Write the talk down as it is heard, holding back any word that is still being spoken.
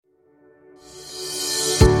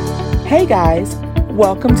Hey guys,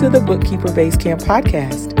 welcome to the Bookkeeper Basecamp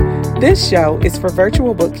podcast. This show is for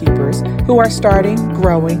virtual bookkeepers who are starting,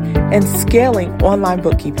 growing, and scaling online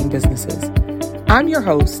bookkeeping businesses. I'm your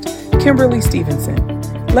host, Kimberly Stevenson.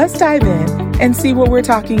 Let's dive in and see what we're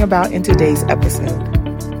talking about in today's episode.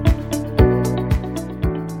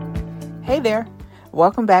 Hey there,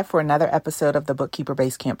 welcome back for another episode of the Bookkeeper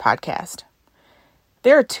Basecamp podcast.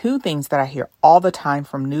 There are two things that I hear all the time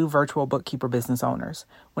from new virtual bookkeeper business owners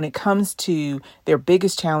when it comes to their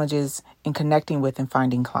biggest challenges in connecting with and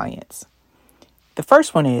finding clients. The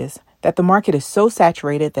first one is that the market is so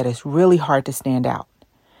saturated that it's really hard to stand out.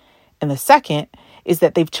 And the second is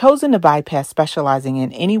that they've chosen to bypass specializing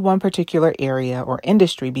in any one particular area or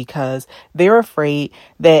industry because they're afraid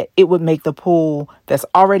that it would make the pool that's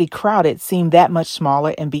already crowded seem that much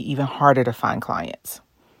smaller and be even harder to find clients.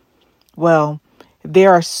 Well,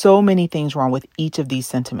 there are so many things wrong with each of these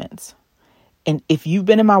sentiments. And if you've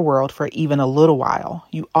been in my world for even a little while,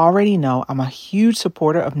 you already know I'm a huge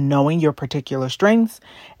supporter of knowing your particular strengths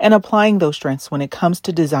and applying those strengths when it comes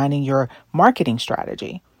to designing your marketing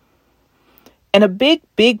strategy. And a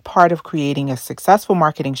big part of creating a successful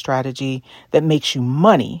marketing strategy that makes you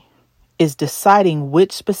money is deciding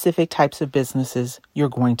which specific types of businesses you're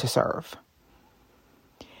going to serve.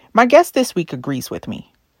 My guest this week agrees with me.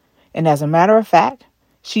 And as a matter of fact,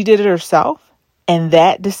 she did it herself, and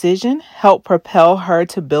that decision helped propel her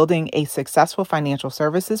to building a successful financial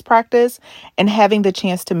services practice and having the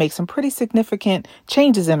chance to make some pretty significant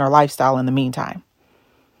changes in her lifestyle in the meantime.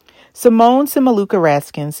 Simone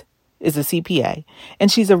Simaluka-Raskins is a CPA, and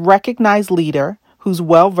she's a recognized leader who's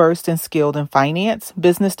well-versed and skilled in finance,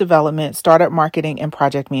 business development, startup marketing, and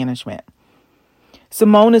project management.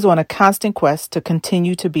 Simone is on a constant quest to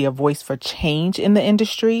continue to be a voice for change in the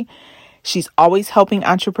industry. She's always helping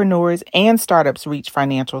entrepreneurs and startups reach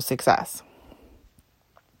financial success.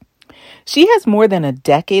 She has more than a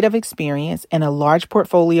decade of experience and a large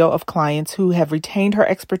portfolio of clients who have retained her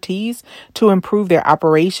expertise to improve their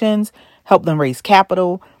operations, help them raise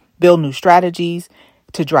capital, build new strategies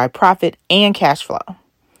to drive profit and cash flow.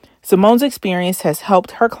 Simone's experience has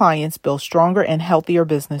helped her clients build stronger and healthier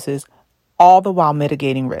businesses, all the while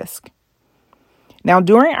mitigating risk. Now,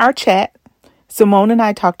 during our chat, Simone and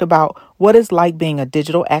I talked about what it's like being a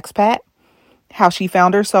digital expat, how she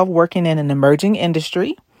found herself working in an emerging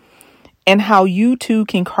industry, and how you too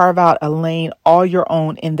can carve out a lane all your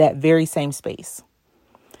own in that very same space.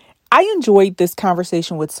 I enjoyed this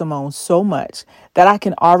conversation with Simone so much that I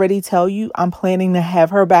can already tell you I'm planning to have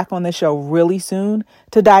her back on the show really soon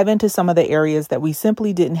to dive into some of the areas that we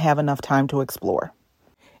simply didn't have enough time to explore.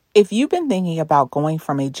 If you've been thinking about going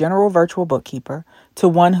from a general virtual bookkeeper to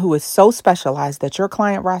one who is so specialized that your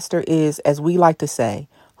client roster is, as we like to say,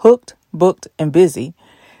 hooked, booked, and busy,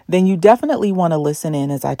 then you definitely want to listen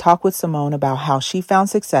in as I talk with Simone about how she found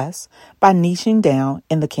success by niching down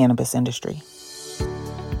in the cannabis industry.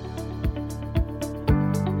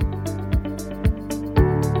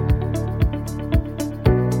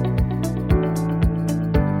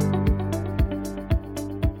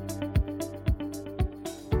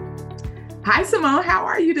 Hi, Simone. How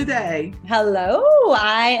are you today? Hello.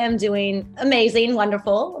 I am doing amazing,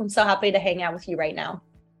 wonderful. I'm so happy to hang out with you right now.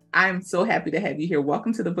 I'm so happy to have you here.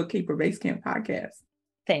 Welcome to the Bookkeeper Basecamp podcast.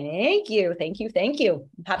 Thank you. Thank you. Thank you.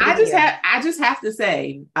 I just have to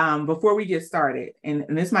say, before we get started, and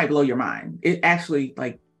this might blow your mind, it actually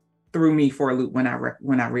threw me for a loop when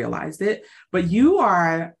I realized it. But you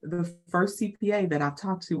are the first CPA that I've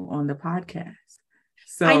talked to on the podcast.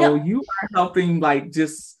 So you are helping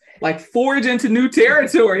forge into new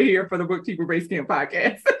territory here for the Bookkeeper Basecamp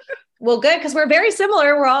podcast. Well, good, because we're very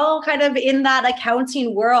similar. We're all kind of in that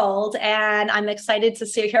accounting world, and I'm excited to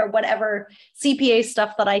see whatever CPA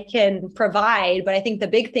stuff that I can provide. But I think the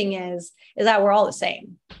big thing is that we're all the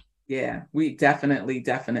same. Yeah, we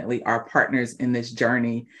definitely are partners in this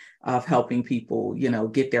journey of helping people,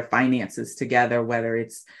 get their finances together, whether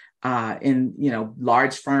it's in,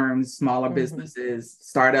 large firms, smaller businesses,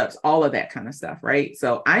 startups, all of that kind of stuff. Right.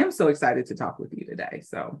 So I am so excited to talk with you today.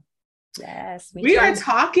 So yes, we are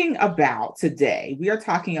talking about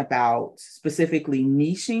specifically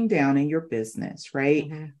niching down in your business. Right.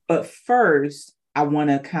 Mm-hmm. But first, I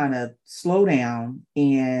want to kind of slow down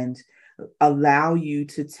and allow you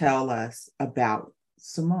to tell us about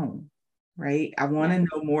Simone. Right. I want to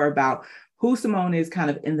know more about who Simone is kind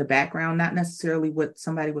of in the background, not necessarily what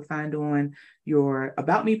somebody would find on your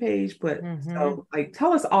About Me page, but so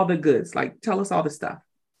tell us all the goods, tell us all the stuff.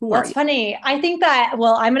 Who Well, are it's you? funny. I think that,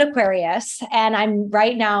 well, I'm an Aquarius and I'm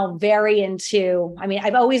right now very into, I mean,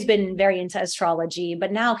 I've always been very into astrology,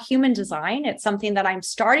 but now human design, it's something that I'm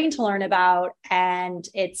starting to learn about. And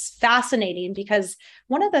it's fascinating because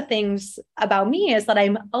one of the things about me is that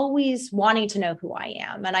I'm always wanting to know who I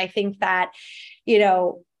am. And I think that, you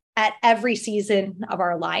know, at every season of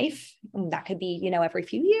our life, that could be, you know, every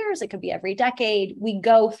few years, it could be every decade, we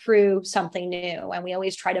go through something new and we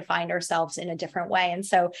always try to find ourselves in a different way. And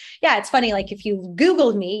so, yeah, it's funny. Like if you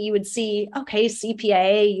Googled me, you would see, okay,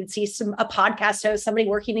 CPA, you'd see a podcast host, somebody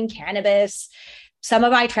working in cannabis, some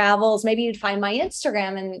of my travels, maybe you'd find my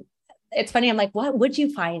Instagram. And it's funny. I'm like, what would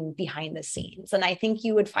you find behind the scenes? And I think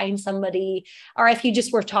you would find somebody, or if you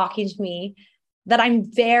just were talking to me, that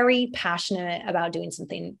I'm very passionate about doing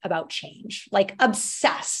something about change, like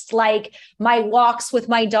obsessed, like my walks with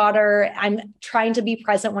my daughter. I'm trying to be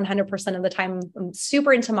present 100% of the time. I'm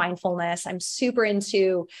super into mindfulness. I'm super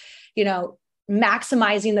into, you know,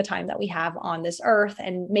 maximizing the time that we have on this earth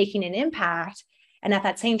and making an impact. And at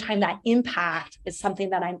that same time, that impact is something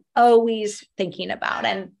that I'm always thinking about.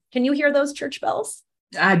 And can you hear those church bells?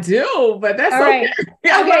 I do, but that's All right.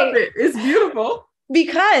 okay. I love it. It's beautiful.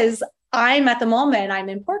 Because I'm at the moment, I'm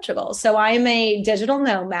in Portugal. So I'm a digital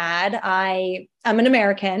nomad. I'm an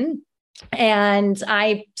American. And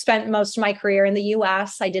I spent most of my career in the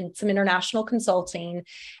US. I did some international consulting.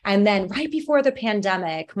 And then right before the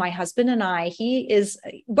pandemic, my husband and I,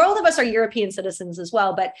 both of us are European citizens as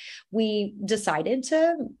well, but we decided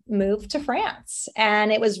to move to France.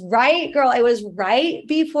 And it was right, girl, it was right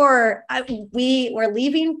before we were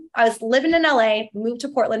leaving. I was living in LA, moved to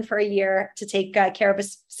Portland for a year to take care of a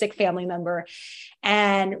sick family member.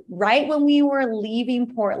 And right when we were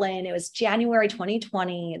leaving Portland, it was January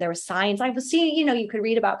 2020, there were signs. I was seeing, you know, you could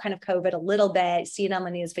read about kind of COVID a little bit, see it on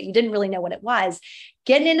the news, but you didn't really know what it was.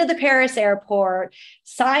 Getting into the Paris airport,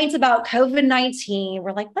 signs about COVID-19.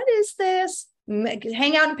 We're like, what is this?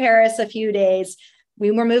 Hang out in Paris a few days.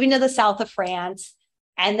 We were moving to the south of France.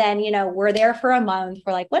 And then, you know, we're there for a month.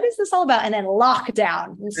 We're like, what is this all about? And then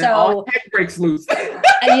lockdown. And so all heck breaks loose.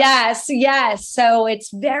 yes. So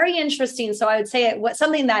it's very interesting. So I would say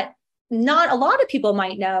something that not a lot of people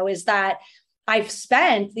might know is that I've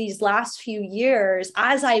spent these last few years,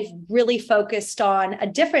 as I've really focused on a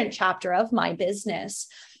different chapter of my business,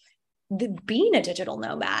 being a digital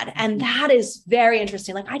nomad. And that is very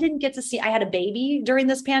interesting. Like I had a baby during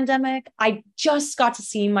this pandemic. I just got to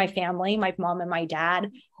see my family, my mom and my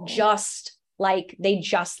dad, they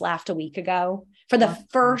just left a week ago for the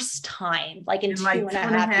first time, like in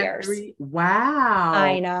 2.5 years. Wow.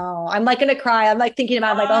 I know. I'm like going to cry. I'm like thinking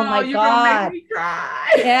about oh my God. gonna make me cry.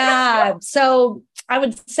 Yeah. So I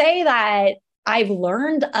would say that I've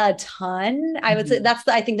learned a ton. I would say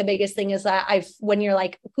I think the biggest thing is that when you're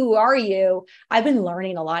like, who are you? I've been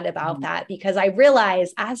learning a lot about that because I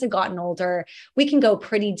realized as I've gotten older, we can go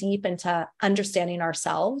pretty deep into understanding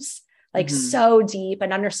ourselves, like so deep,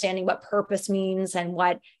 and understanding what purpose means and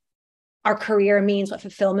what our career means, what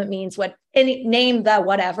fulfillment means, what name the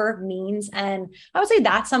whatever means. And I would say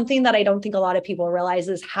that's something that I don't think a lot of people realize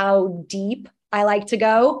is how deep I like to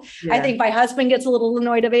go. Yeah. I think my husband gets a little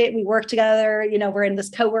annoyed of it. We work together, you know, we're in this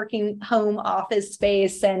co-working home office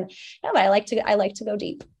space, and but I like to go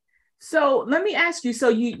deep. So let me ask you, so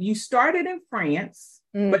you started in France,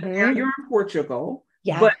 but now you're in Portugal.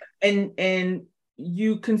 Yeah. But and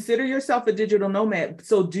you consider yourself a digital nomad.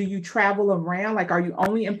 So do you travel around? Like, are you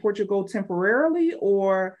only in Portugal temporarily,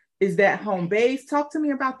 or is that home base? Talk to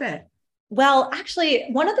me about that. Well, actually,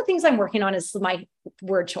 one of the things I'm working on is my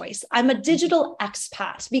word choice. I'm a digital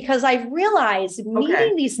expat because I realized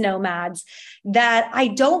meeting these nomads that I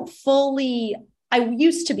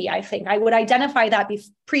used to be, I think I would identify that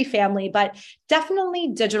pre-family, but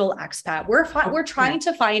definitely digital expat. We're trying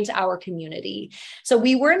to find our community. So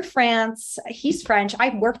we were in France, he's French,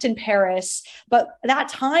 I worked in Paris, but that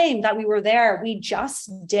time that we were there, we just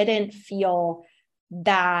didn't feel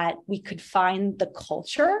that we could find the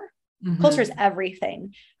culture. Culture is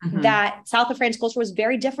everything. That South of France culture was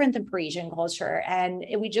very different than Parisian culture. And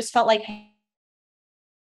we just felt like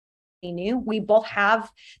we both have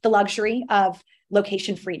the luxury of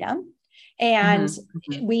location freedom. And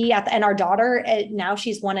our daughter, now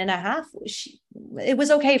she's 1.5. It was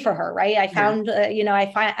okay for her, right? I found,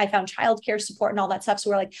 I found childcare support and all that stuff. So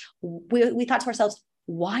we're like, we thought to ourselves,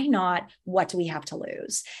 why not? What do we have to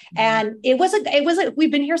lose? And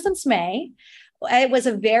we've been here since May. It was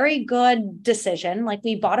a very good decision. Like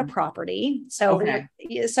we bought a property. So,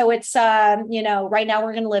 so it's, right now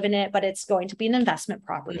we're going to live in it, but it's going to be an investment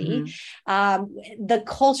property. The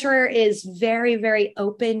culture is very, very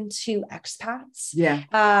open to expats.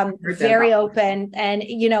 Very open. And,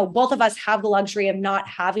 both of us have the luxury of not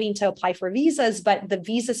having to apply for visas, but the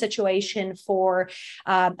visa situation for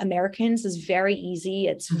Americans is very easy.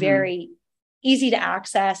 It's very easy to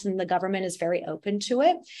access, and the government is very open to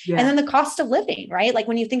it. And then the cost of living, right? Like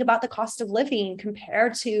when you think about the cost of living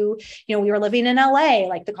compared to, we were living in LA,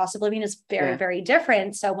 like the cost of living is very, very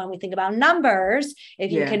different. So when we think about numbers,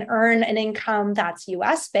 if you can earn an income that's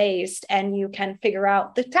US based and you can figure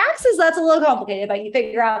out the taxes, that's a little complicated, but you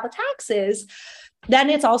figure out the taxes,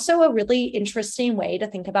 then it's also a really interesting way to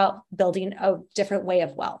think about building a different way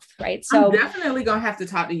of wealth, right? So I'm definitely going to have to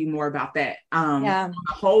talk to you more about that. A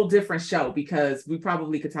whole different show, because we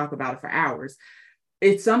probably could talk about it for hours.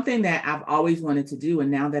 It's something that I've always wanted to do.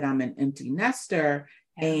 And now that I'm an empty nester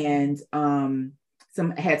and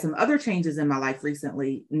had some other changes in my life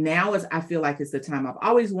recently, now I feel like it's the time. I've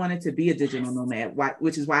always wanted to be a digital nomad,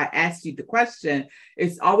 which is why I asked you the question.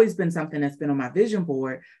 It's always been something that's been on my vision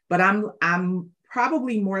board, but I'm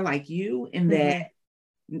probably more like you in that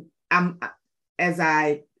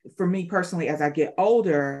for me personally, as I get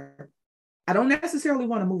older, I don't necessarily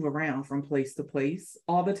want to move around from place to place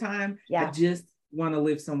all the time. I just want to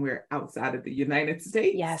live somewhere outside of the United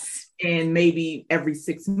States. And maybe every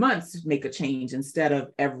 6 months make a change instead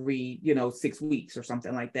of every, 6 weeks or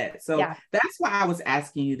something like that. So that's why I was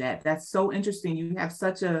asking you that. That's so interesting. You have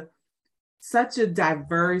such a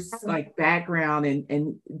diverse background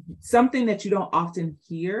and something that you don't often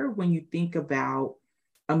hear when you think about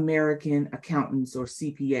American accountants or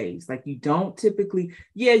CPAs. Like you don't typically,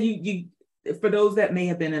 you for those that may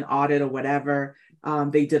have been in audit or whatever,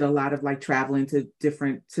 they did a lot of traveling to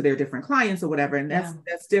their different clients or whatever. And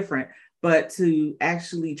that's different. But to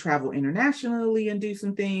actually travel internationally and do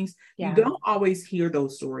some things, you don't always hear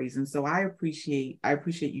those stories. And so I appreciate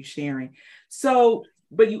you sharing. So,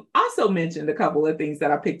 but you also mentioned a couple of things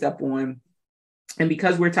that I picked up on. And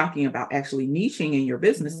because we're talking about actually niching in your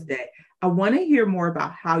business today, I want to hear more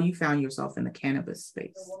about how you found yourself in the cannabis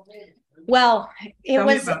space. Well, Tell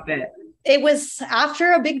me about that. It was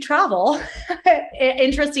after a big travel,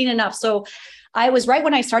 interesting enough. So I was right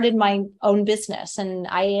when I started my own business, and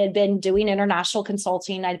I had been doing international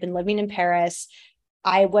consulting. I'd been living in Paris.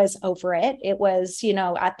 I was over it. It was,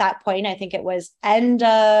 at that point, I think it was end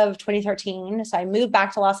of 2013. So I moved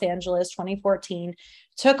back to Los Angeles, 2014,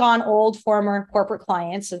 took on old former corporate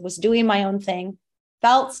clients. It was doing my own thing,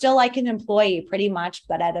 felt still like an employee pretty much,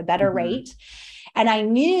 but at a better rate. And I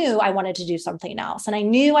knew I wanted to do something else. And I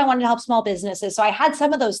knew I wanted to help small businesses. So I had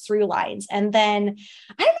some of those through lines. And then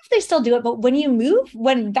I don't know if they still do it, but when you move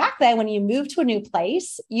to a new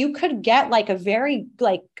place, you could get a very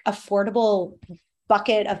affordable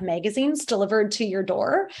bucket of magazines delivered to your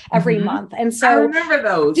door every month. And so I remember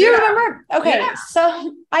those. Do you remember? Okay.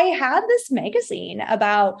 So I had this magazine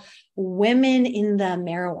about women in the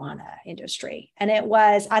marijuana industry. And it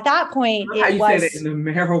was at that point, How you said it in the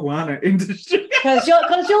marijuana industry. Because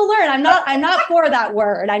you'll learn. I'm not for that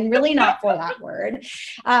word. I'm really not for that word.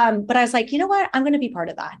 But I was like, you know what? I'm going to be part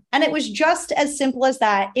of that. And it was just as simple as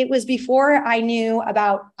that. It was before I knew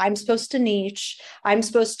about, I'm supposed to niche. I'm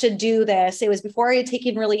supposed to do this. It was before I had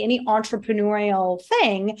taken really any entrepreneurial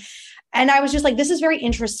thing. And I was just like, this is very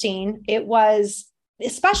interesting. It was,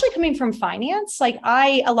 especially coming from finance, growing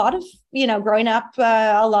up,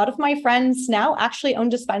 a lot of my friends now actually own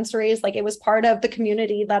dispensaries. It was part of the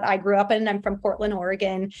community that I grew up in. I'm from Portland,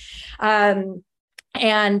 Oregon. And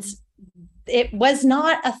it was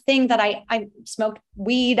not a thing that I smoked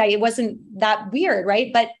weed. It wasn't that weird,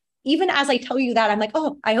 right? But even as I tell you that, I'm like,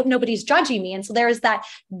 oh, I hope nobody's judging me. And so there is that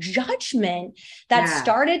judgment that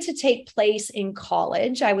started to take place in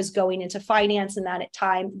college. I was going into finance in that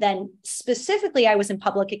time. Then specifically, I was in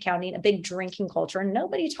public accounting, a big drinking culture, and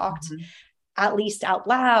nobody talked, at least out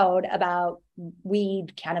loud, about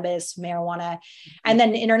weed, cannabis, marijuana. And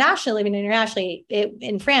then living internationally,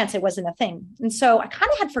 in France, it wasn't a thing. And so I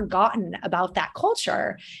kind of had forgotten about that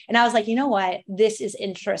culture. And I was like, you know what, this is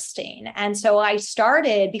interesting. And so I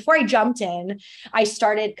started, before I jumped in,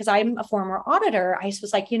 because I'm a former auditor, I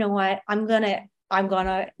was like, you know what, I'm going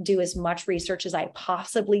to do as much research as I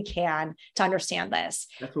possibly can to understand this.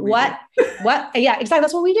 That's what yeah, exactly.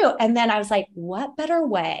 That's what we do. And then I was like, what better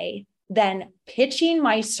way than pitching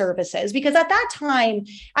my services? Because at that time,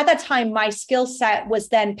 my skill set was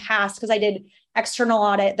then passed, because I did external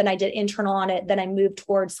audit, then I did internal audit, then I moved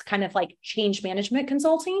towards kind of change management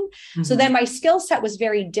consulting. So then my skill set was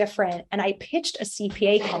very different. And I pitched a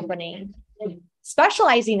CPA company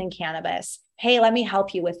specializing in cannabis. Hey, let me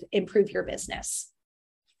help you with improve your business.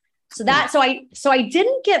 So I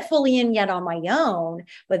didn't get fully in yet on my own,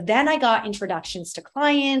 but then I got introductions to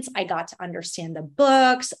clients. I got to understand the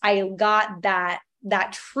books. I got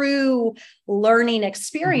that true learning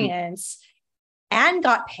experience and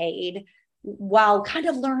got paid while kind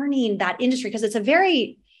of learning that industry, because it's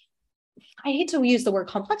I hate to use the word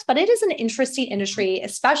complex, but it is an interesting industry,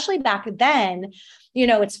 especially back then.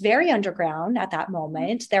 It's very underground at that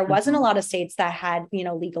moment. There wasn't a lot of states that had,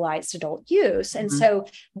 legalized adult use. And so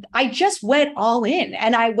I just went all in,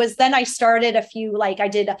 and I started I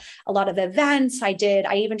did a lot of events. I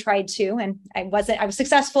even tried to, and I was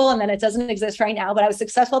successful, and then it doesn't exist right now, but I was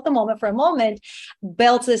successful at the moment for a moment,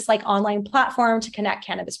 built this online platform to connect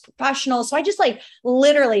cannabis professionals. So I just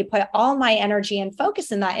literally put all my energy and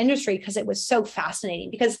focus in that industry because it was so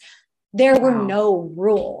fascinating, because there were no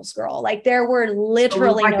rules, girl. There were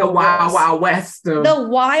literally no the wild, rules. wild west. The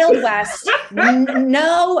Wild West.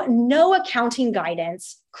 No accounting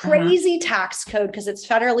guidance, crazy tax code because it's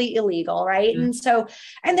federally illegal, right? And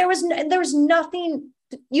there was nothing.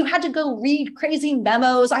 You had to go read crazy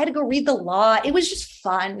memos. I had to go read the law. It was just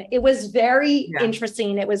fun. It was very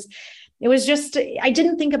interesting. It was just, I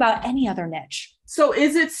didn't think about any other niche. So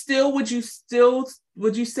is it still, would you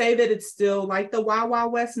say that it's still like the Wild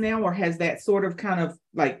Wild West now, or has that sort of kind of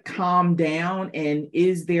calmed down? And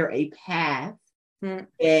is there a path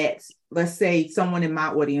that, let's say, someone in my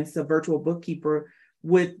audience, a virtual bookkeeper,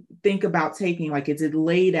 would think about taking? Is it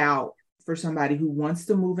laid out for somebody who wants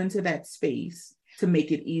to move into that space to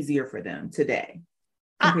make it easier for them today?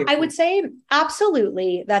 I would say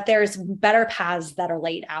absolutely that there's better paths that are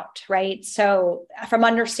laid out, right? So from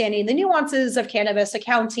understanding the nuances of cannabis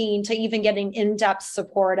accounting to even getting in-depth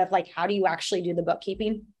support of how do you actually do the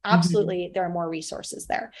bookkeeping? Absolutely, there are more resources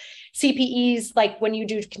there. CPEs, when you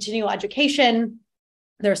do continual education,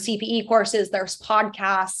 there's CPE courses, there's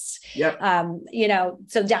podcasts,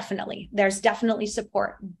 so there's definitely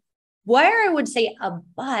support. Where I would say a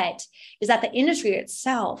but is that the industry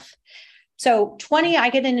itself. So I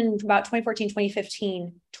get in about 2014,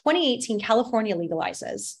 2015, 2018, California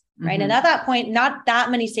legalizes, right? And at that point, not that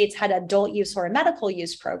many states had adult use or a medical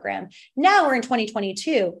use program. Now we're in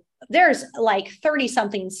 2022. There's 30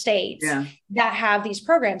 something states that have these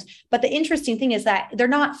programs. But the interesting thing is that they're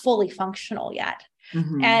not fully functional yet.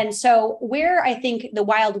 And so where I think the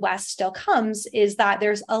Wild West still comes is that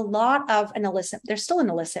there's a lot of there's still an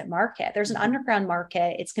illicit market. There's an underground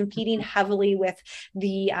market. It's competing heavily with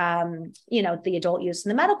the, the adult use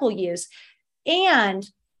and the medical use. And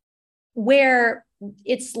where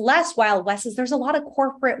it's less Wild West is there's a lot of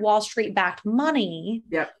corporate Wall Street backed money.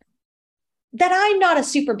 That I'm not a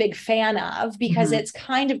super big fan of, because it's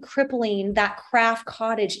kind of crippling that craft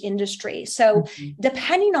cottage industry. So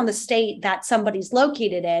depending on the state that somebody's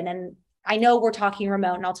located in, and I know we're talking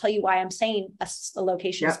remote, and I'll tell you why I'm saying a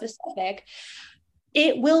location specific,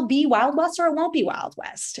 it will be Wild West or it won't be Wild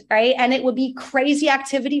West, right? And it will be crazy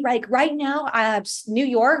activity. Right now, New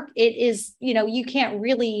York, it is, you can't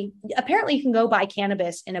really, apparently you can go buy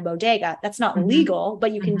cannabis in a bodega. That's not legal,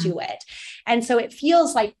 but you can do it. And so it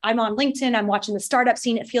feels like I'm on LinkedIn, I'm watching the startup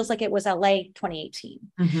scene. It feels like it was LA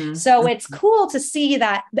 2018. So it's cool to see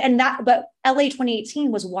that, but LA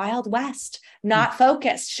 2018 was Wild West, not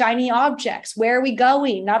focused, shiny objects. Where are we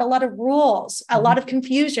going? Not a lot of rules, a lot of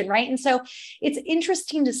confusion, right? And so it's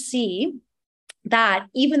interesting to see that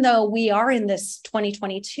even though we are in this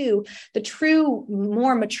 2022, the true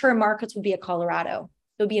more mature markets would be a Colorado,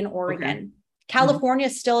 it would be in Oregon. California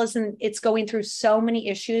still isn't, it's going through so many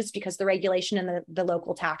issues because the regulation and the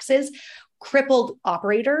local taxes crippled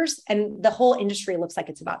operators, and the whole industry looks like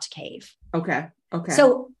it's about to cave. Okay.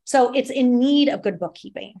 So it's in need of good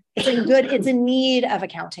bookkeeping. It's in need of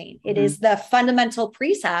accounting. It is the fundamental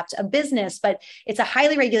precept of business, but it's a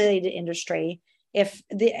highly regulated industry. Most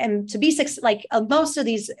of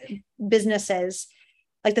these businesses,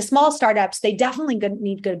 like the small startups, they definitely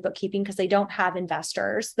need good bookkeeping because they don't have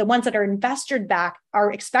investors. The ones that are invested back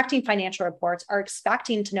are expecting financial reports, are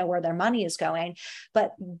expecting to know where their money is going.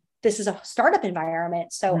 But this is a startup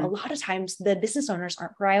environment. So a lot of times the business owners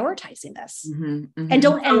aren't prioritizing this and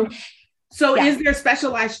don't. So is there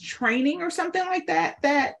specialized training or something like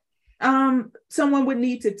that someone would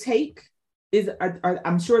need to take?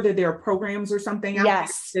 I'm sure that there are programs or something out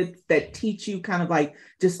there that teach you kind of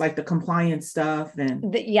just the compliance stuff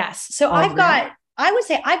and yes. So I would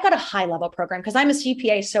say I've got a high level program because I'm a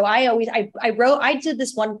CPA. So I did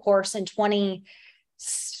this one course in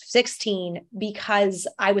 2016 16 because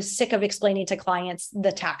I was sick of explaining to clients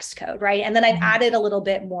the tax code, right? And then I've added a little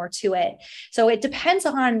bit more to it. So it depends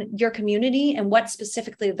on your community and what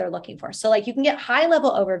specifically they're looking for. So like you can get high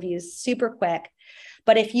level overviews super quick,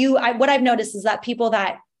 but what I've noticed is that people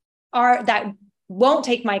that won't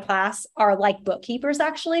take my class are like bookkeepers,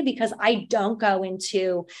 actually, because I don't go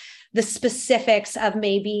into the specifics of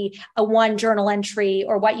maybe a one journal entry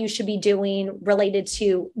or what you should be doing related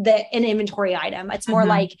to an inventory item. It's more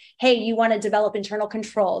like, hey, you want to develop internal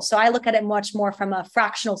controls. So I look at it much more from a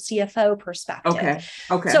fractional CFO perspective.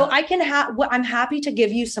 Okay. So I'm happy to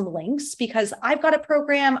give you some links because I've got a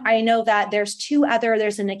program. I know that there's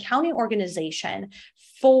an accounting organization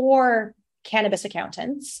for cannabis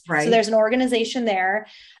accountants. Right. So there's an organization there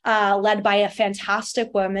led by a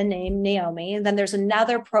fantastic woman named Naomi. And then there's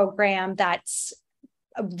another program that's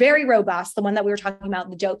very robust, the one that we were talking about,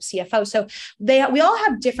 the Dope CFO. So we all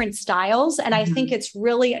have different styles. And I think it's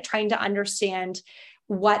really trying to understand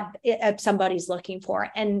what somebody's looking for.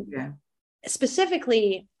 And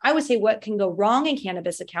specifically, I would say what can go wrong in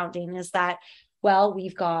cannabis accounting is that, well,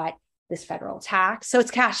 we've got this federal tax. So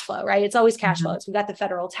it's cash flow, right? It's always cash flow. So we've got the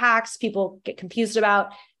federal tax people get confused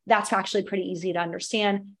about. That's actually pretty easy to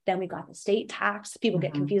understand. Then we've got the state tax people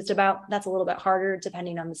get confused about. That's a little bit harder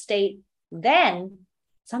depending on the state. Then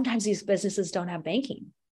sometimes these businesses don't have banking.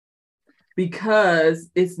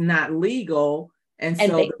 Because it's not legal. And so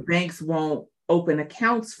the banks won't open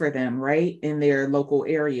accounts for them, right? In their local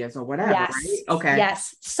areas or whatever, right? Okay.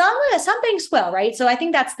 Yes. Some banks will, right? So I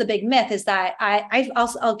think that's the big myth is that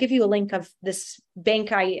I'll give you a link of this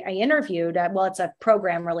bank I interviewed. Well, it's a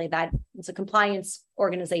program really it's a compliance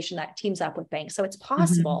organization that teams up with banks. So it's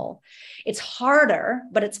possible. It's harder,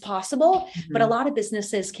 but it's possible. But a lot of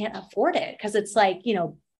businesses can't afford it because it's like,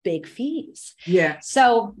 big fees. Yeah.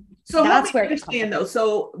 So that's where it's though.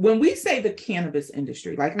 So when we say the cannabis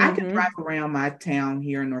industry, like I can drive around my town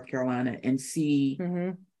here in North Carolina and see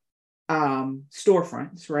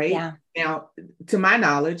storefronts, right? Yeah. Now, to my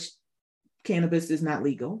knowledge, cannabis is not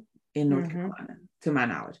legal in North Carolina, to my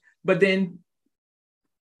knowledge. But then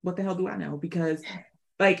what the hell do I know? Because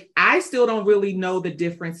like I still don't really know the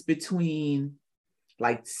difference between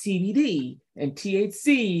like CBD and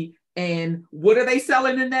THC. And what are they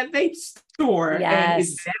selling in that vape store? Yes. And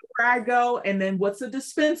is that where I go? And then what's a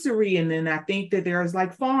dispensary? And then I think that there's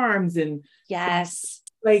like farms and like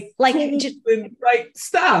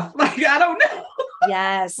stuff. Like I don't know.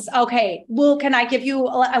 Yes. Okay. Well, can I give you?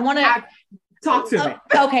 I want to talk to me.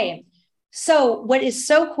 Okay. So what is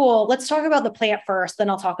so cool? Let's talk about the plant first. Then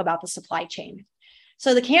I'll talk about the supply chain.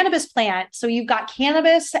 So the cannabis plant. So you've got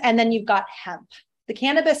cannabis, and then you've got hemp. The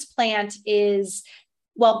cannabis plant is.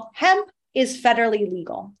 Well, hemp is federally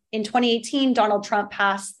legal. In 2018, Donald Trump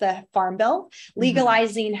passed the Farm Bill,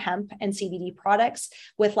 legalizing hemp and CBD products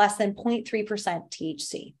with less than 0.3%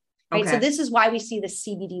 THC. Right. Okay. So this is why we see the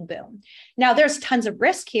CBD boom. Now, there's tons of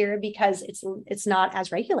risk here because it's not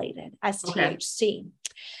as regulated as THC.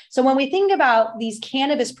 So when we think about these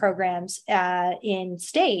cannabis programs in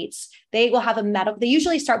states, they will have they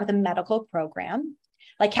usually start with a medical program.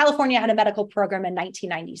 Like California had a medical program in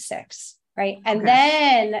 1996. Right. And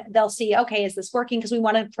then they'll see, okay, is this working? Because we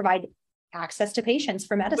want to provide access to patients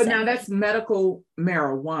for medicine. But now that's medical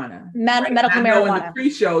marijuana. Medical marijuana. In the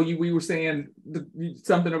pre-show, we were saying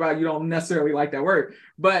something about you don't necessarily like that word,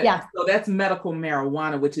 but so that's medical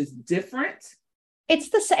marijuana, which is different. It's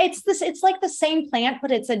like the same plant,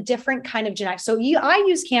 but it's a different kind of genetic. So I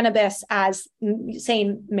use cannabis as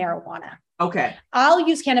saying marijuana. Okay. I'll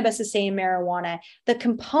use cannabis as saying marijuana. The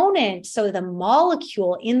component, so the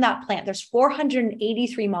molecule in that plant, there's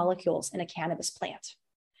 483 molecules in a cannabis plant.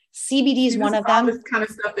 CBD is one of them. This kind of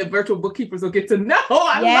stuff that virtual bookkeepers will get to know.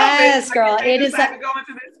 I yes, love it. Girl. It is to go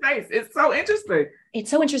into this space. It's so interesting. It's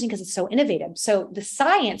so interesting because it's so innovative. So the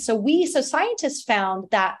science, so scientists found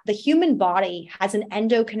that the human body has an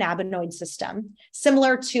endocannabinoid system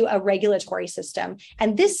similar to a regulatory system.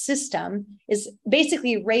 And this system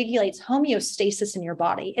basically regulates homeostasis in your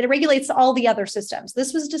body. It regulates all the other systems.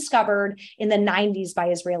 This was discovered in the 90s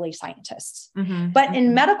by Israeli scientists. But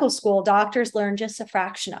in medical school, doctors learn just a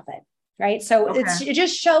fraction of it, right? So it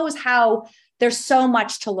just shows how there's so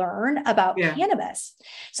much to learn about cannabis.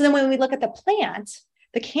 So then when we look at the plant,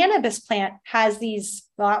 the cannabis plant has these,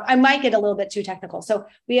 well, I might get a little bit too technical. So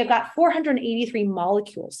we have got 483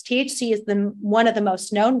 molecules. THC is one of the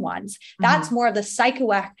most known ones. That's more of the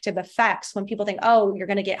psychoactive effects. When people think, oh, you're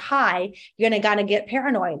going to get high, you're going to get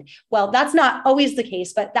paranoid. Well, that's not always the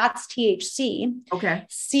case, but that's THC. Okay.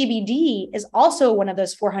 CBD is also one of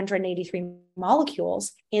those 483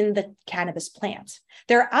 molecules in the cannabis plant.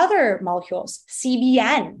 There are other molecules,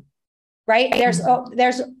 CBN, right?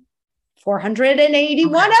 There's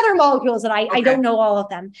 481 other molecules, and I don't know all of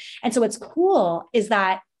them. And so what's cool is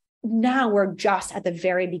that now we're just at the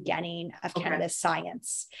very beginning of cannabis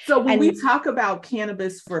science. So when we talk about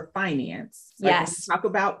cannabis for finance, like when we talk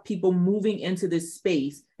about people moving into this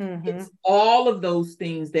space, it's all of those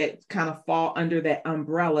things that kind of fall under that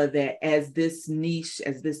umbrella that as this niche,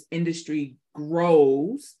 as this industry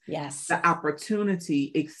grows, the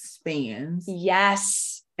opportunity expands.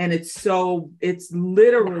 Yes. And it's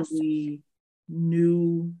literally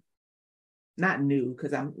new. Not new,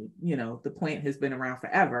 because the plant has been around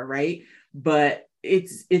forever, right? But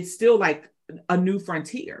it's still like a new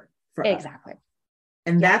frontier for us.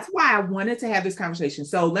 And that's why I wanted to have this conversation.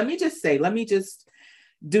 So let me just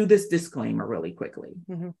do this disclaimer really quickly,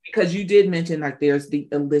 because you did mention like there's the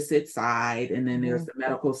illicit side and then there's the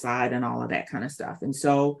medical side and all of that kind of stuff. And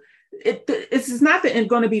so it's not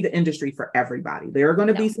going to be the industry for everybody. There are going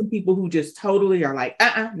to be some people who just totally are like,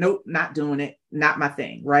 nope, not doing it, not my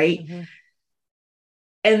thing, right?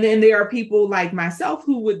 And then there are people like myself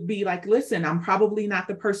who would be like, listen, I'm probably not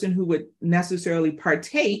the person who would necessarily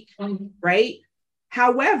partake, right?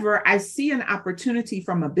 However, I see an opportunity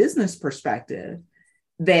from a business perspective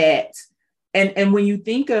that, and when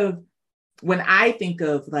I think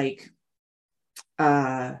of like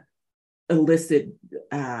illicit,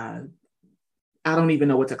 I don't even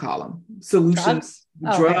know what to call them, solutions,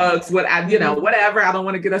 drugs, whatever. I don't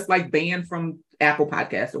want to get us like banned from Apple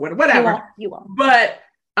Podcasts or whatever. You won't. But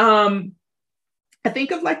I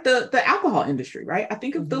think of like the alcohol industry, right? I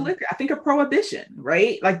think of the liquor. I think of prohibition,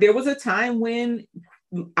 right? Like there was a time when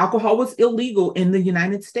alcohol was illegal in the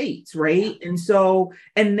United States, right?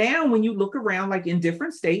 And now when you look around, like in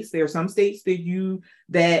different states, there are some states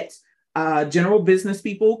that general business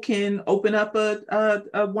people can open up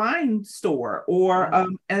a wine store or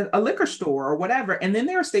a liquor store or whatever. And then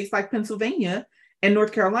there are states like Pennsylvania and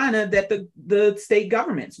North Carolina that the state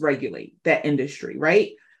governments regulate that industry,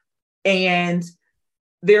 right? And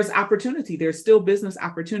there's opportunity. There's still business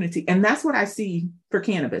opportunity. And that's what I see for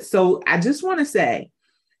cannabis. So I just want to say,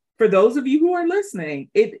 for those of you who are listening,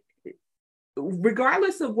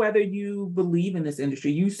 regardless of whether you believe in this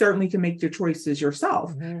industry, you certainly can make your choices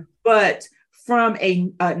yourself. But from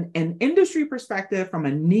an industry perspective, from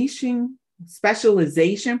a niching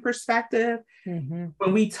specialization perspective,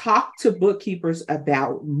 when we talk to bookkeepers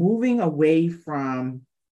about moving away from,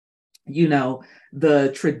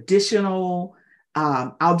 the traditional,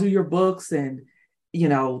 I'll do your books and,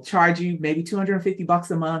 charge you maybe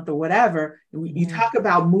 $250 a month or whatever. You talk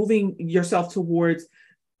about moving yourself towards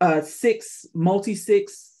a seven-figure,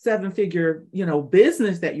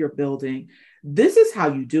 business that you're building. This is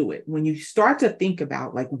how you do it. When you start to think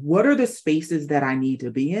about like, what are the spaces that I need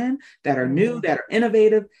to be in that are new, that are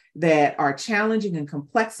innovative, that are challenging and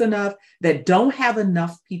complex enough, that don't have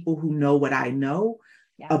enough people who know what I know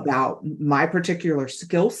about my particular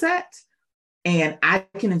skill set. And I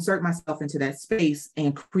can insert myself into that space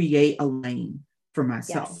and create a lane for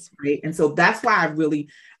myself. Right. And so that's why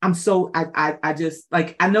I just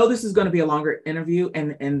like, I know this is going to be a longer interview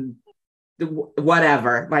and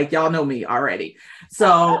whatever, like y'all know me already.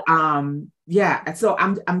 So, so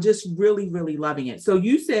I'm just really, really loving it. So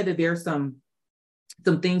you said that there's some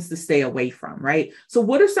things to stay away from, right? So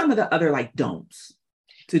what are some of the other like don'ts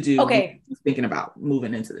to do? Thinking about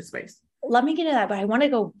moving into this space. Let me get to that, but I want to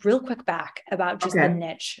go real quick back about just the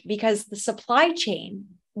niche, because the supply chain,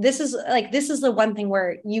 this is the one thing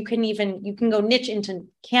where you can go niche into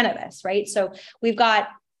cannabis, right? So we've got,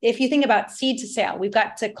 if you think about seed to sale, we've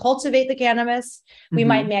got to cultivate the cannabis. We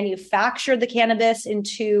might manufacture the cannabis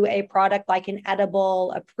into a product like an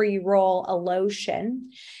edible, a pre-roll, a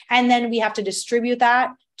lotion. And then we have to distribute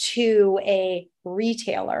that to a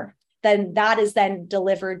retailer. Then that is then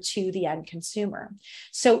delivered to the end consumer.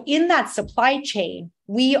 So in that supply chain,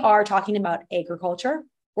 we are talking about agriculture.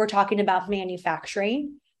 We're talking about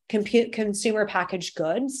manufacturing, consumer packaged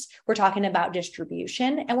goods. We're talking about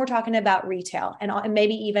distribution, and we're talking about retail and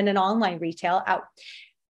maybe even an online retail out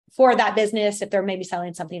for that business if they're maybe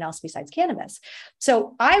selling something else besides cannabis.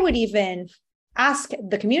 So I would even ask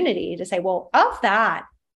the community to say, well, of that,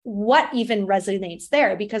 what even resonates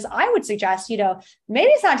there? Because I would suggest, maybe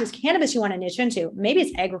it's not just cannabis you want to niche into, maybe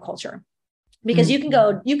it's agriculture. Because you can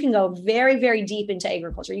go very, very deep into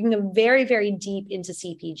agriculture. You can go very, very deep into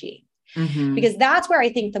CPG. Because that's where I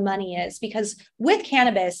think the money is. Because with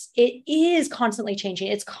cannabis, it is constantly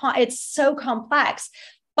changing. It's so complex.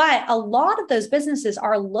 But a lot of those businesses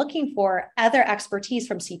are looking for other expertise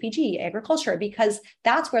from CPG, agriculture, because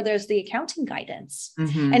that's where there's the accounting guidance.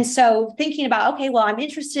 Mm-hmm. And so thinking about, okay, well, I'm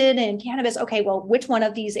interested in cannabis. Okay, well, which one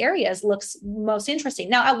of these areas looks most interesting?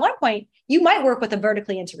 Now, at one point, you might work with a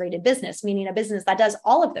vertically integrated business, meaning a business that does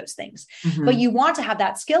all of those things. Mm-hmm. But you want to have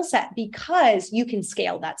that skill set because you can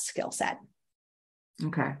scale that skill set.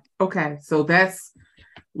 Okay. So that's,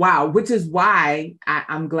 wow, which is why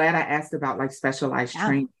I'm glad I asked about like specialized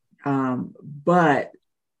training. But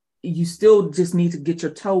you still just need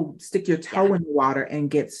to stick your toe in the water and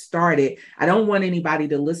get started. I don't want anybody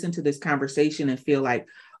to listen to this conversation and feel like,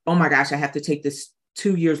 oh my gosh, I have to take this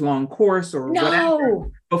 2 years long course or whatever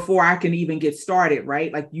before I can even get started,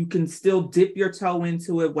 right? Like you can still dip your toe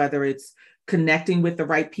into it, whether it's connecting with the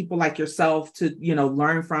right people like yourself to,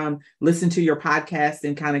 learn from, listen to your podcast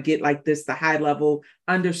and kind of get like the high level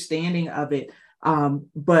understanding of it.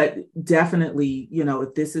 But definitely,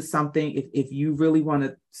 if this is something, if you really want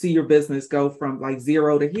to see your business go from like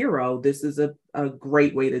zero to hero, this is a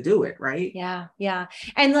great way to do it. Right. Yeah. Yeah.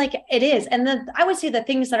 And like it is. And then I would say the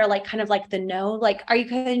things that are like, kind of like the no, like, are you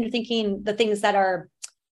kind of thinking the things that are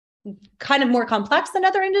kind of more complex than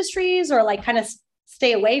other industries or like kind of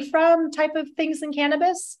stay away from type of things in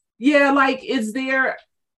cannabis? Yeah. Like, is there,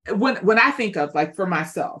 when I think of like for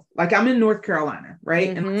myself, like I'm in North Carolina, right?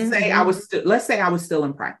 Mm-hmm, and let's say I was still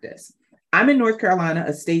in practice. I'm in North Carolina,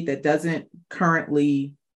 a state that doesn't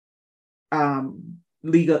currently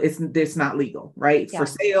legal. It's not legal, right? For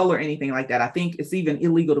sale or anything like that. I think it's even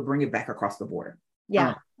illegal to bring it back across the border.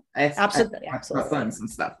 Yeah, absolutely. My funds and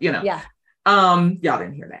stuff, Yeah. Y'all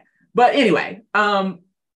didn't hear that, but anyway,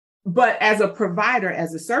 but as a provider,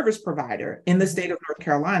 as a service provider in the state of North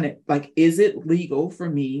Carolina, like, is it legal for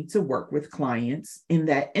me to work with clients in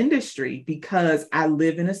that industry because I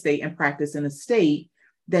live in a state and practice in a state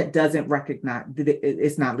that doesn't recognize that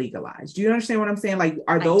it's not legalized? Do you understand what I'm saying? Like,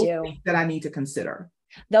 are those things that I need to consider?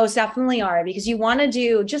 Those definitely are, because you want to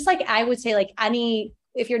do, just like I would say, like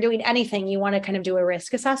if you're doing anything, you want to kind of do a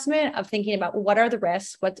risk assessment of thinking about what are the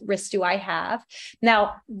risks, what risks do I have?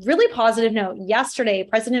 Now, really positive note, yesterday,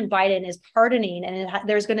 President Biden is pardoning, and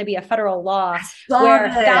there's going to be a federal law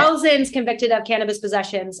where thousands convicted of cannabis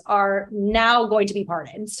possessions are now going to be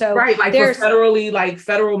pardoned. So right, like for federally, like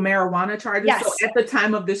federal marijuana charges. Yes. So at the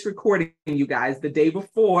time of this recording, you guys, the day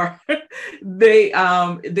before, it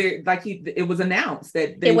was announced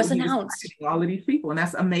that it was announced all of these people, and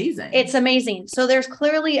that's amazing. It's amazing. So there's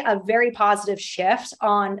clearly a very positive shift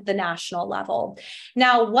on the national level.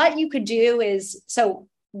 Now, what you could do is, so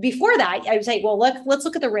before that, I would say, well, let's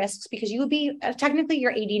look at the risks, because you would be technically you're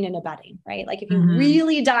aiding and abetting, right? Like if you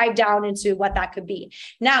really dive down into what that could be.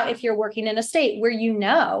 Now, if you're working in a state where you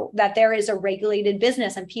know that there is a regulated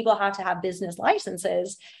business and people have to have business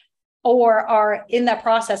licenses or are in that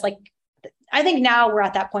process, like I think now we're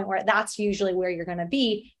at that point where that's usually where you're going to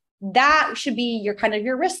be. That should be your kind of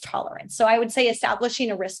your risk tolerance. So I would say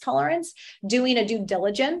establishing a risk tolerance, doing a due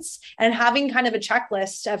diligence, and having kind of a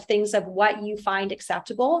checklist of things of what you find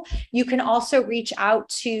acceptable. You can also reach out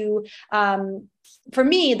to, for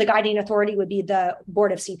me, the guiding authority would be the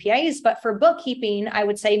Board of CPAs, but for bookkeeping, I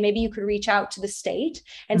would say maybe you could reach out to the state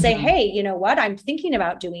and say, hey, you know what, I'm thinking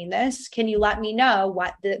about doing this. Can you let me know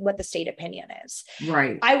what the state opinion is?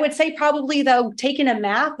 Right. I would say probably though, taking a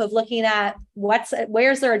map of looking at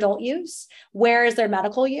where's their adult use, where is their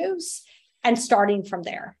medical use, and starting from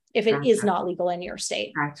there if it is not legal in your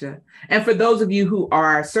state. Gotcha. And for those of you who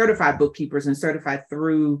are certified bookkeepers and certified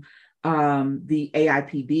through the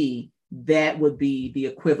AIPB, that would be the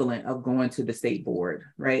equivalent of going to the state board,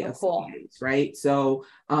 right? Oh, cool. CPAs, right? So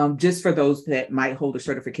just for those that might hold a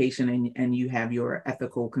certification and you have your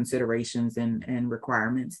ethical considerations and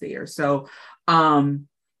requirements there. So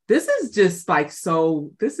this is just like,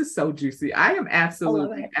 this is so juicy. I am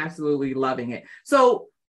absolutely loving it. So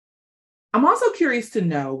I'm also curious to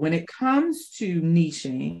know, when it comes to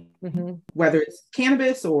niching, whether it's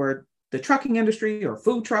cannabis or the trucking industry or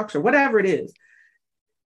food trucks or whatever it is,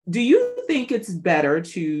 do you think it's better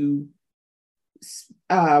to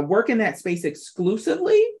work in that space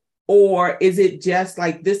exclusively, or is it just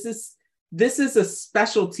like this is a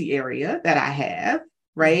specialty area that I have,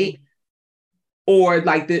 right? Or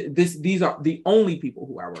like these are the only people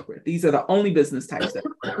who I work with. These are the only business types that,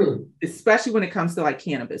 especially when it comes to like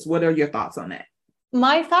cannabis. What are your thoughts on that?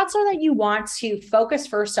 My thoughts are that you want to focus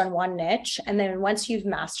first on one niche. And then once you've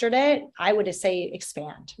mastered it, I would just say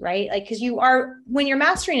expand, right? Like, because when you're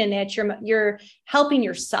mastering a niche, you're helping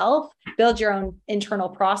yourself build your own internal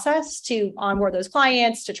process to onboard those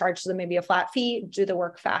clients, to charge them maybe a flat fee, do the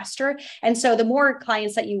work faster. And so the more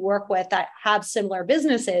clients that you work with that have similar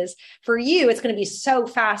businesses, for you, it's going to be so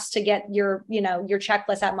fast to get your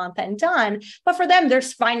checklist at month end done. But for them, they're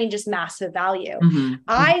finding just massive value.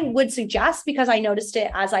 I would suggest, because I noticed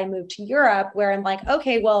it as I moved to Europe, where I'm like,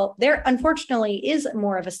 okay, well, there unfortunately is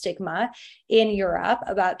more of a stigma in Europe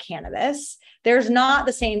about cannabis. There's not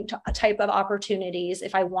the same type of opportunities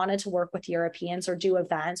if I wanted to work with Europeans or do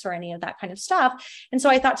events or any of that kind of stuff. And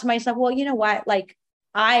so I thought to myself, well, you know what, like,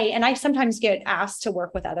 I sometimes get asked to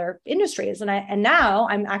work with other industries. And now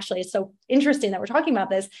I'm actually, it's so interesting that we're talking about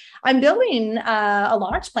this. I'm building a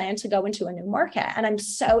launch plan to go into a new market, and I'm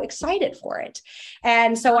so excited for it.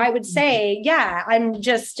 And so I would say, yeah,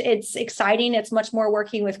 it's exciting. It's much more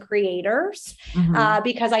working with creators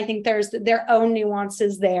because I think there's their own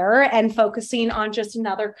nuances there and focusing on just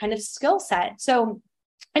another kind of skill set. So,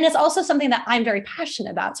 and it's also something that I'm very passionate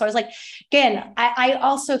about. So I was like, again, I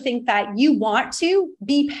also think that you want to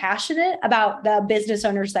be passionate about the business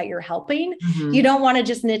owners that you're helping. You don't want to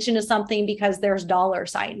just niche into something because there's dollar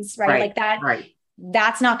signs, right? Like that,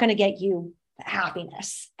 that's not going to get you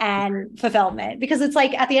happiness and fulfillment, because it's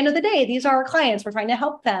like, at the end of the day, these are our clients. We're trying to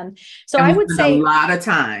help them. So I would say a lot of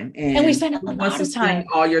time, and we spend a lot of time,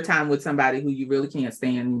 all your time with somebody who you really can't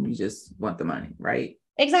stand, and you just want the money, right?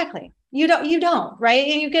 Exactly. You don't, right?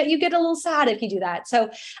 And you get a little sad if you do that. So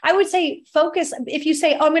I would say focus. If you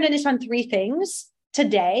say, oh, I'm going to niche on 3 things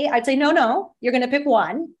today, I'd say, no, you're going to pick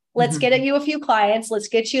one. Let's get you a few clients. Let's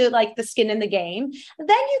get you like the skin in the game. Then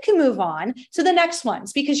you can move on to the next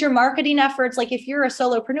ones, because your marketing efforts, like if you're a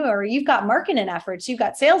solopreneur, you've got marketing efforts, you've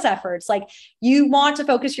got sales efforts, like you want to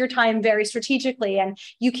focus your time very strategically, and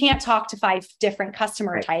you can't talk to 5 different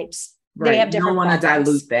customer types. They have different. You don't want to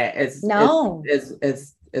dilute that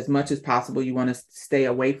as much as possible. You want to stay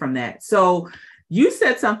away from that. So you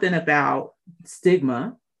said something about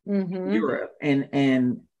stigma in Europe,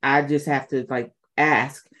 and I just have to like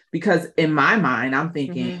ask, because in my mind, I'm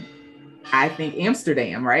thinking, I think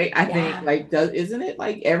Amsterdam, right? I think like, isn't it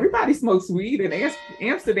like everybody smokes weed in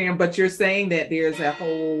Amsterdam? But you're saying that there's a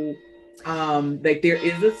whole, like there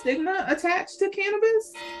is a stigma attached to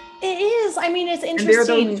cannabis. It is. I mean, it's interesting. And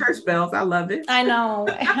there are those church bells. I love it. I know.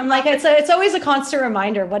 I'm like, it's always a constant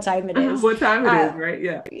reminder of what time it is. What time it is, right?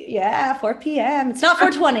 Yeah. Yeah, 4 p.m. It's not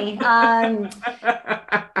 4:20. I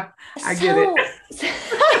get it.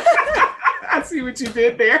 I see what you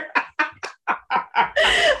did there.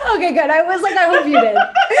 Okay, good. I was like, I hope you did.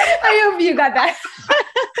 I hope you got that.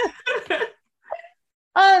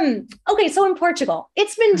 Okay, so in Portugal,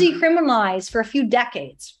 it's been decriminalized for a few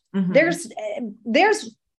decades. There's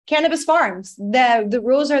cannabis farms. The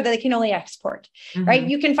rules are that they can only export, right?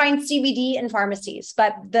 You can find CBD in pharmacies,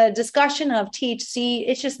 but the discussion of THC,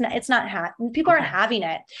 people aren't having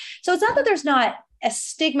it. So it's not that there's not a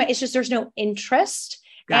stigma, it's just there's no interest.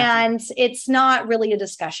 Gotcha. And it's not really a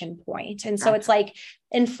discussion point. And so it's like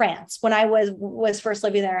in France, when I was first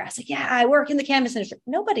living there, I was like, yeah, I work in the cannabis industry.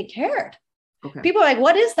 Nobody cared. Okay. People are like,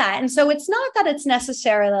 what is that? And so it's not that it's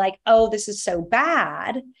necessarily like, oh, this is so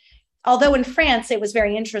bad. Although in France, it was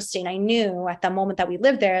very interesting. I knew at the moment that we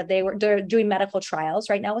lived there, they're doing medical trials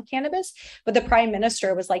right now with cannabis, but the prime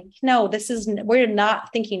minister was like, no, we're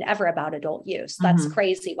not thinking ever about adult use. That's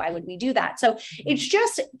crazy. Why would we do that? So it's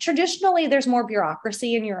just traditionally there's more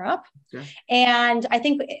bureaucracy in Europe. Yeah. And I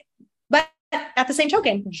think, but at the same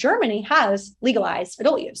token, Germany has legalized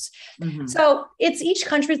adult use. So it's each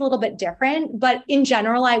country is a little bit different, but in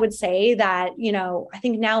general, I would say that, I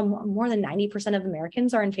think now more than 90% of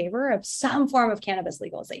Americans are in favor of some form of cannabis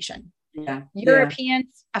legalization. Yeah.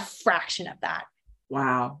 Europeans, a fraction of that.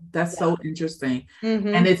 Wow. That's so interesting.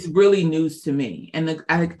 And it's really news to me. And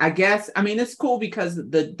I guess, I mean, it's cool because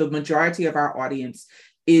the majority of our audience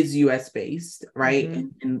is US based, right?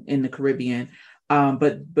 In the Caribbean.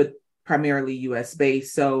 But primarily US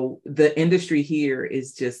based. So the industry here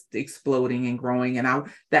is just exploding and growing. And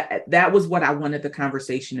that was what I wanted the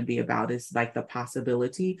conversation to be about, is like the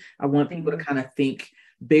possibility. I want people to kind of think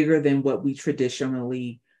bigger than what we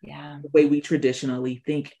traditionally, the way we traditionally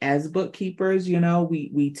think as bookkeepers.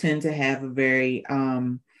 We tend to have a very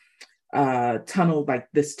tunnel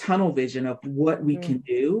vision of what we can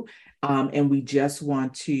do. And we just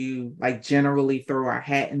want to like generally throw our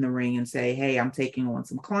hat in the ring and say, hey, I'm taking on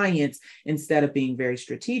some clients instead of being very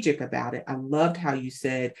strategic about it. I loved how you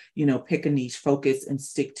said, pick a niche, focus and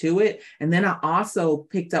stick to it. And then I also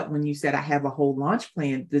picked up when you said, I have a whole launch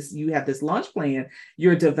plan. You have this launch plan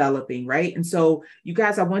you're developing, right? And so you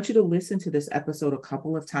guys, I want you to listen to this episode a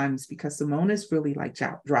couple of times because Simone is really like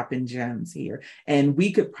dropping gems here. And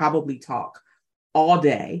we could probably talk all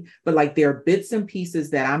day, but like there are bits and pieces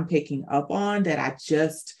that I'm picking up on that I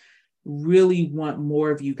just really want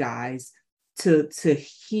more of you guys to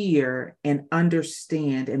hear and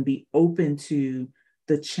understand and be open to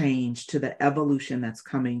the change, to the evolution that's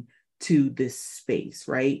coming to this space,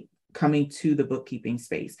 right? Coming to the bookkeeping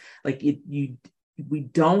space. Like we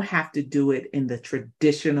don't have to do it in the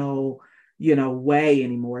traditional way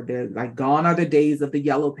anymore. They're like gone are the days of the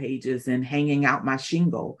yellow pages and hanging out my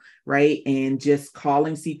shingle, right? And just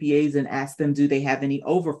calling CPAs and ask them, do they have any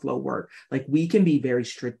overflow work? Like we can be very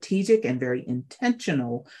strategic and very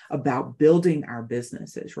intentional about building our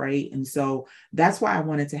businesses, right? And so that's why I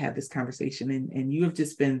wanted to have this conversation. And you have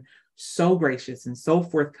just been so gracious and so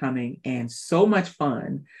forthcoming and so much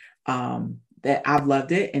fun. That I've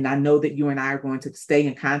loved it. And I know that you and I are going to stay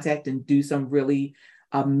in contact and do some really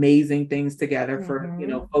amazing things together for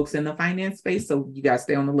folks in the finance space. So you guys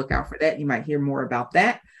stay on the lookout for that. You might hear more about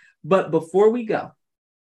that. But before we go,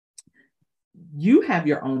 you have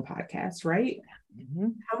your own podcast, right? Mm-hmm.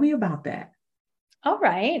 Tell me about that. All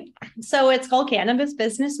right. So it's called Cannabis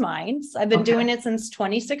Business Minds. I've been doing it since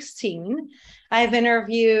 2016. I've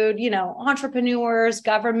interviewed, entrepreneurs,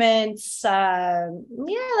 governments.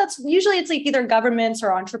 That's usually it's like either governments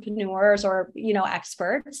or entrepreneurs or,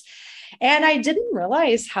 experts. And I didn't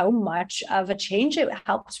realize how much of a change it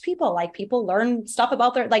helps people. Like people learn stuff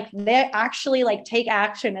about they actually take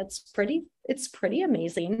action. It's pretty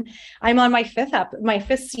amazing. I'm on my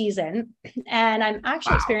fifth season, and I'm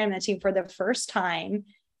actually experimenting for the first time,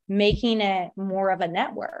 making it more of a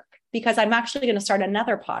network because I'm actually going to start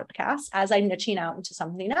another podcast as I'm niching out into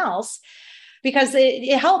something else. Because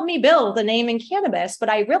it helped me build the name in cannabis, but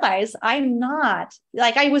I realized I'm not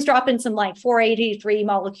I was dropping some 483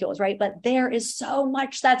 molecules, right? But there is so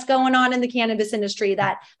much that's going on in the cannabis industry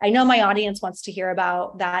that I know my audience wants to hear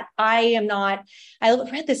about that I am not. I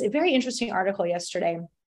read this very interesting article yesterday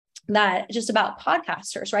that just about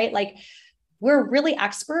podcasters, right? We're really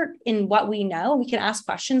expert in what we know. We can ask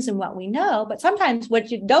questions in what we know, but sometimes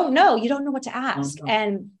what you don't know what to ask.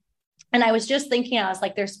 Mm-hmm. And I was just thinking, I was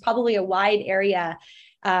like, there's probably a wide area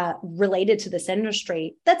related to this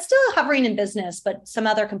industry that's still hovering in business, but some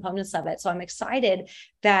other components of it. So I'm excited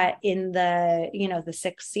that in the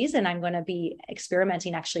sixth season, I'm going to be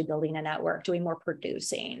experimenting, actually building a network, doing more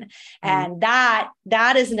producing. Mm-hmm. And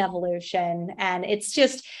that is an evolution. And it's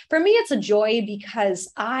just, for me, it's a joy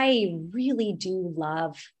because I really do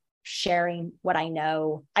love sharing what I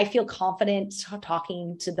know. I feel confident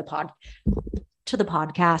talking to the podcast.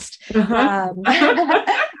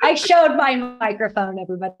 I showed my microphone,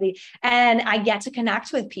 everybody, and I get to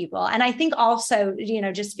connect with people. And I think also,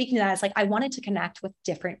 just speaking to that, it's I wanted to connect with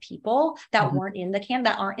different people that mm-hmm. aren't in the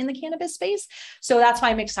cannabis space. So that's why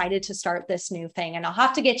I'm excited to start this new thing. And I'll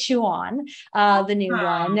have to get you on the new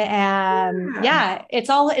one. And it's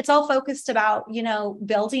all focused about,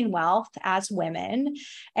 building wealth as women.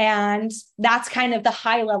 And that's kind of the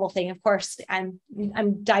high level thing. Of course, I'm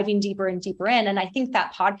diving deeper and deeper in. And I think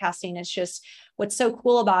that podcasting is just what's so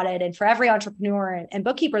cool about it. And for every entrepreneur and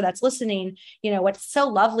bookkeeper that's listening, what's so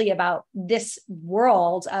lovely about this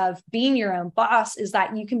world of being your own boss is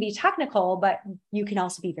that you can be technical, but you can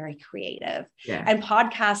also be very creative. Yeah. And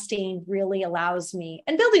podcasting really allows me,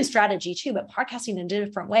 and building strategy too, but podcasting in a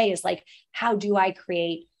different way is how do I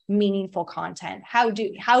create meaningful content? How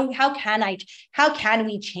can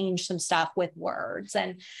we change some stuff with words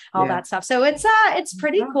and all that stuff? So it's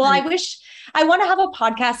pretty cool. I want to have a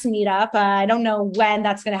podcast meetup. I don't know when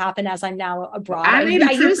that's going to happen as I'm now abroad. I need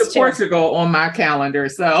a trip to Portugal on my calendar.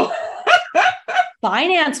 So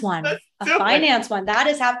finance one. That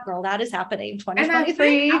is happening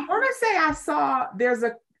 2023. I want to say I saw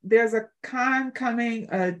there's a con coming.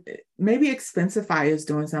 Maybe Expensify is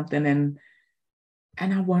doing something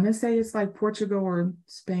and I want to say it's Portugal or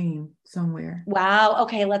Spain somewhere. Wow.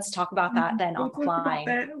 Okay. Let's talk about that then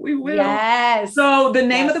offline. We will. Yes. So the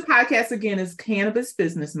name of the podcast again is Cannabis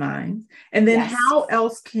Business Minds. And then how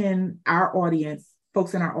else can our audience,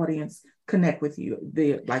 folks in our audience, connect with you?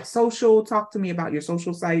 The like social, talk to me about your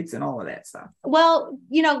social sites and all of that stuff. Well,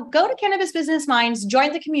 go to Cannabis Business Minds,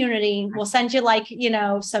 join the community. We'll send you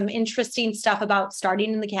some interesting stuff about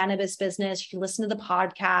starting in the cannabis business. You can listen to the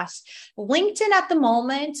podcast. LinkedIn at the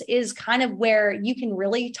moment is kind of where you can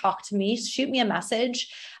really talk to me. Shoot me a message.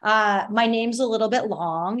 My name's a little bit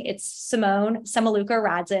long. It's Simone Semaluka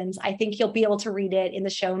Radzins. I think you'll be able to read it in the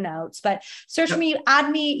show notes, but search me, add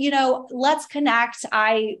me, let's connect.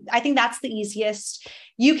 I think that's the easiest.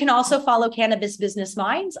 You can also follow Cannabis Business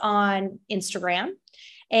Minds on Instagram,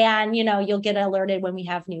 and, you'll get alerted when we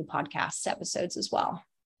have new podcast episodes as well.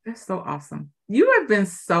 That's so awesome. You have been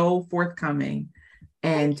so forthcoming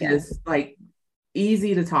and just like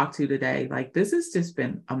easy to talk to today. Like, this has just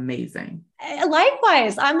been amazing.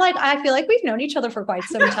 Likewise. I feel like we've known each other for quite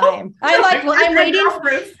some time.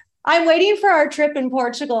 I'm waiting for our trip in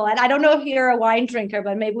Portugal. And I don't know if you're a wine drinker,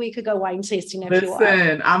 but maybe we could go wine tasting if you are.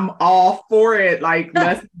 Listen, I'm all for it. Like,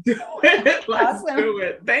 let's do it. Let's do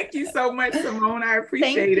it. Thank you so much, Simone. I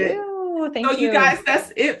appreciate it. Thank you. You guys,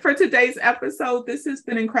 that's it for today's episode. This has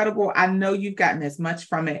been incredible. I know you've gotten as much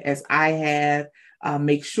from it as I have.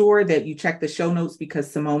 Make sure that you check the show notes,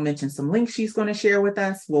 because Simone mentioned some links she's going to share with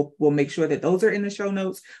us. We'll make sure that those are in the show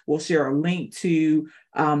notes. We'll share a link to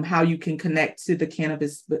how you can connect to the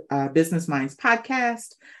Cannabis Business Minds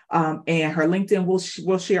podcast, and her LinkedIn.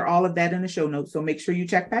 We'll share all of that in the show notes. So make sure you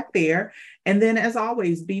check back there. And then, as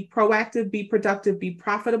always, be proactive, be productive, be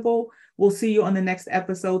profitable. We'll see you on the next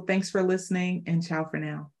episode. Thanks for listening, and ciao for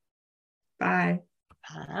now. Bye.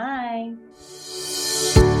 Bye.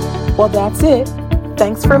 Well, that's it.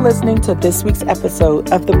 Thanks for listening to this week's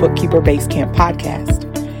episode of the Bookkeeper Basecamp podcast.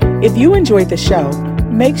 If you enjoyed the show,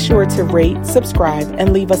 make sure to rate, subscribe,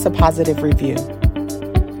 and leave us a positive review.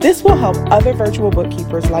 This will help other virtual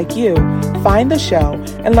bookkeepers like you find the show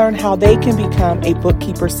and learn how they can become a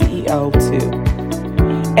bookkeeper CEO too.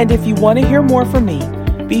 And if you want to hear more from me,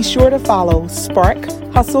 be sure to follow Spark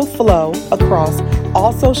Hustle Flow across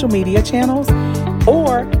all social media channels,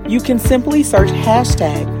 or you can simply search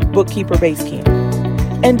 #Bookkeeper Basecamp.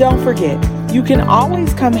 And don't forget, you can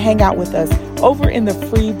always come hang out with us over in the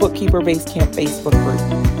free Bookkeeper Basecamp Facebook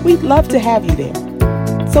group. We'd love to have you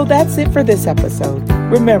there. So that's it for this episode.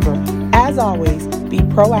 Remember, as always, be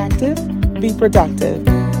proactive, be productive,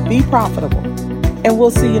 be profitable, and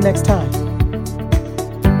we'll see you next time.